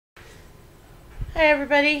Hi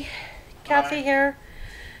everybody, Kathy Hi. here,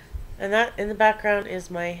 and that in the background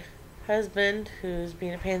is my husband who's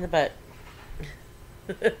being a pain in the butt.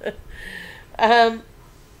 um,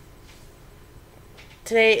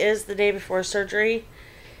 Today is the day before surgery,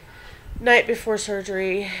 night before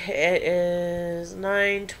surgery. It is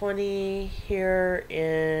 9:20 here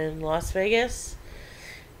in Las Vegas,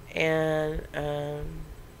 and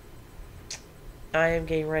I am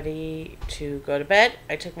getting ready to go to bed.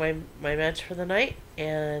 I took my meds for the night,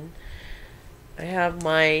 and I have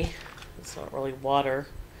my. It's not really water,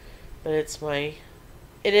 but it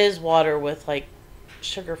is water with like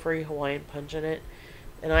sugar-free Hawaiian punch in it,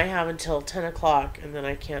 and I have until 10 o'clock, and then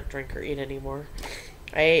I can't drink or eat anymore.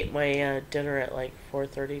 I ate my dinner at like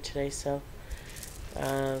 4:30 today, so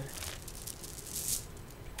uh,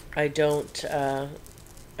 I don't.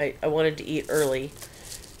 I wanted to eat early,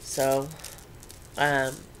 so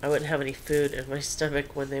I wouldn't have any food in my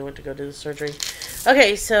stomach when they went to go do the surgery.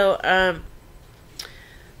 Okay, so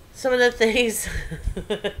some of the things.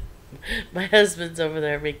 My husband's over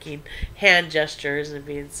there making hand gestures and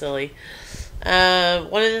being silly.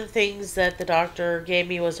 One of the things that the doctor gave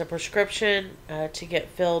me was a prescription to get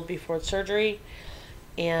filled before surgery,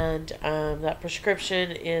 and that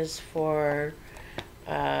prescription is for.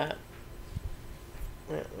 I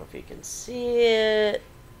don't know if you can see it.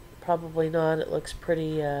 Probably not. It looks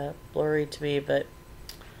pretty blurry to me, but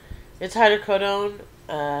it's hydrocodone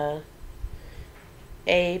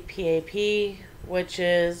APAP, which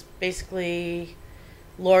is basically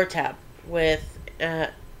Lortab with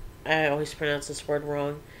I always pronounce this word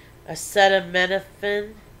wrong.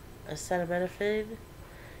 Acetaminophen, acetaminophen,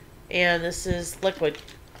 and this is liquid.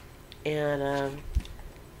 And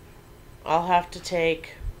I'll have to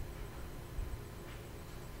take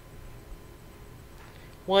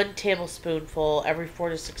 1 tablespoonful every 4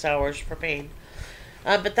 to 6 hours for pain.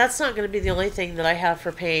 But that's not going to be the only thing that I have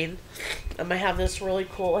for pain. I have this really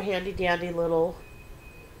cool, handy dandy little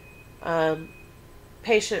um,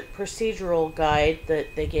 patient procedural guide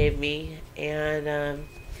that they gave me, and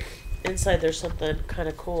inside there's something kind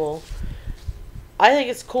of cool. I think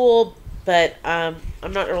it's cool, but I'm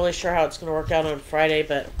not really sure how it's going to work out on Friday.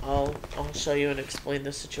 But I'll show you and explain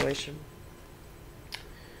the situation.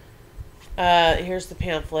 Here's the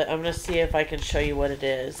pamphlet. I'm going to see if I can show you what it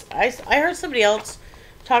is. I heard somebody else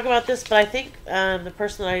talk about this, but I think the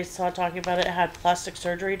person that I saw talking about it had plastic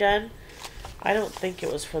surgery done. I don't think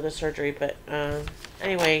it was for the surgery, but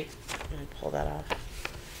anyway, let me pull that off.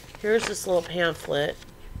 Here's this little pamphlet.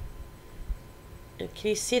 And can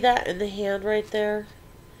you see that in the hand right there?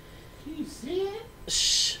 Can you see it?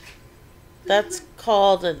 Shh. That's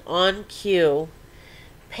called an on-cue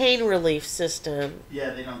pain relief system.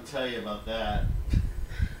 Yeah, they don't tell you about that.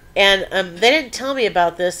 And they didn't tell me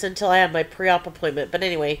about this until I had my pre-op appointment. But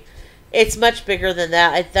anyway, it's much bigger than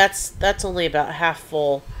that. That's only about half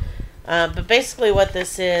full. But basically what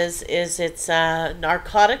this is it's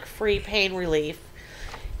narcotic-free pain relief.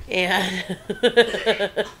 And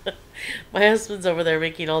my husband's over there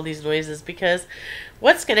making all these noises because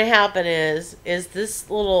what's going to happen is this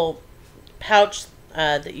little pouch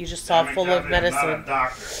that you just saw full of medicine. I'm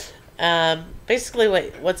not a doctor. Basically,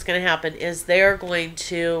 what's going to happen is they're going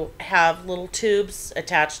to have little tubes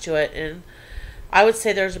attached to it, and I would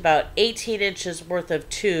say there's about 18 inches worth of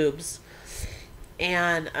tubes,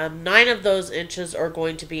 and 9 of those inches are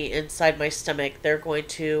going to be inside my stomach. They're going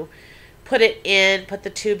to put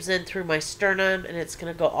the tubes in through my sternum, and it's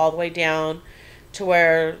going to go all the way down to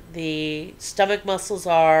where the stomach muscles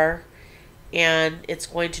are, and it's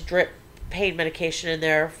going to drip pain medication in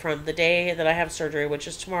there from the day that I have surgery, which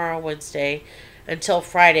is tomorrow, Wednesday, until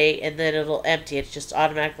Friday, and then it'll empty. It just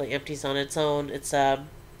automatically empties on its own. It's a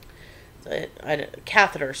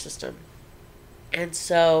catheter system. And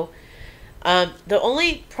so the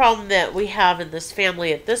only problem that we have in this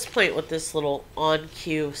family at this point with this little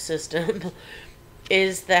on-cue system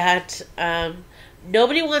is that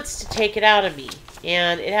nobody wants to take it out of me.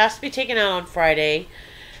 And it has to be taken out on Friday.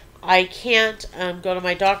 I can't go to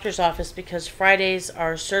my doctor's office because Fridays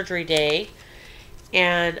are surgery day.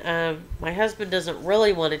 And my husband doesn't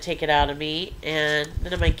really want to take it out of me. And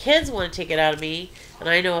none of my kids want to take it out of me. And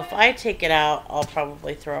I know if I take it out, I'll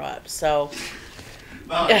probably throw up. So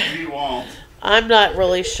No, you won't. I'm not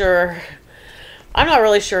really sure. I'm not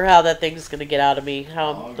really sure how that thing's going to get out of me.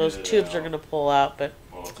 How I'll those get it tubes out. are going to pull out. But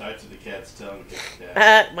Well, tie it to the cat's tail and kick the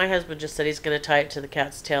cat. my husband just said he's going to tie it to the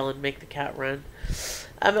cat's tail and make the cat run.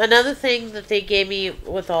 Another thing that they gave me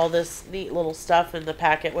with all this neat little stuff in the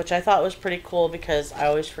packet, which I thought was pretty cool because I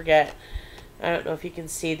always forget. I don't know if you can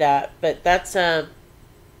see that, but that's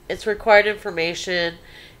it's required information.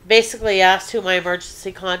 basically asked who my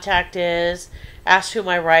emergency contact is, asked who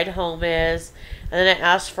my ride home is, and then it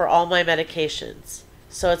asked for all my medications.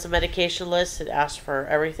 So it's a medication list. It asks for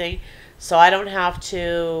everything. So I don't have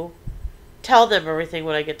to tell them everything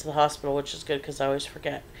when I get to the hospital, which is good because I always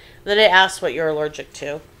forget. And then it asks what you're allergic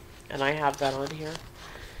to, and I have that on here.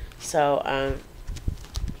 So,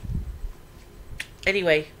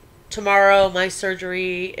 anyway, tomorrow my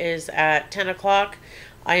surgery is at 10 o'clock.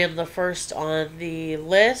 I am the first on the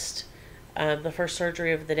list, the first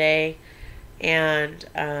surgery of the day, and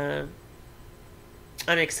I'm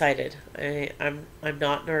excited. I'm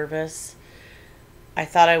not nervous. I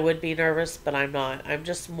thought I would be nervous, but I'm not. I'm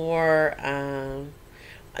just more.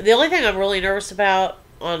 The only thing I'm really nervous about,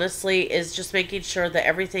 honestly, is just making sure that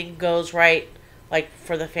everything goes right, like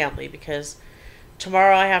for the family, because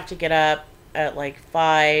tomorrow I have to get up at like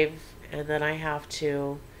 5, and then I have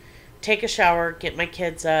to take a shower, get my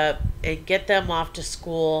kids up, and get them off to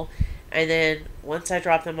school. And then once I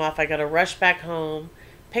drop them off, I gotta rush back home,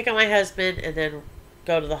 pick up my husband, and then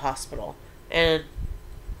go to the hospital. And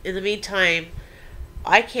in the meantime,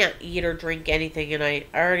 I can't eat or drink anything, and I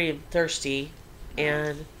already am thirsty,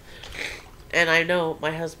 and I know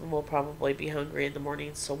my husband will probably be hungry in the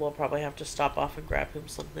morning, so we'll probably have to stop off and grab him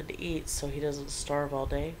something to eat so he doesn't starve all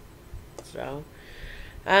day. So,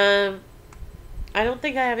 I don't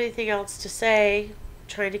think I have anything else to say. I'm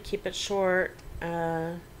trying to keep it short.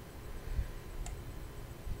 No,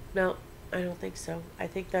 I don't think so. I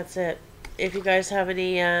think that's it. If you guys have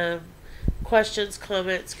any questions,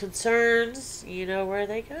 comments, concerns, you know where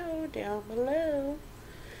they go, down below.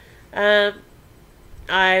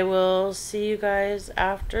 I will see you guys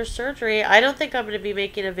after surgery. I don't think I'm going to be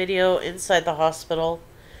making a video inside the hospital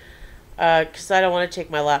because I don't want to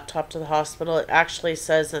take my laptop to the hospital. It actually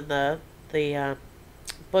says in the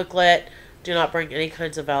booklet, do not bring any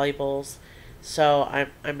kinds of valuables. So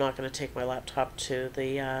I'm not going to take my laptop to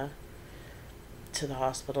the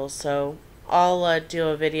hospital. So I'll do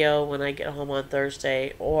a video when I get home on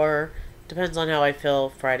Thursday, or depends on how I feel,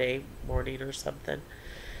 Friday morning or something.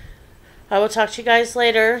 I will talk to you guys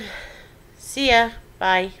later. See ya.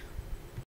 Bye.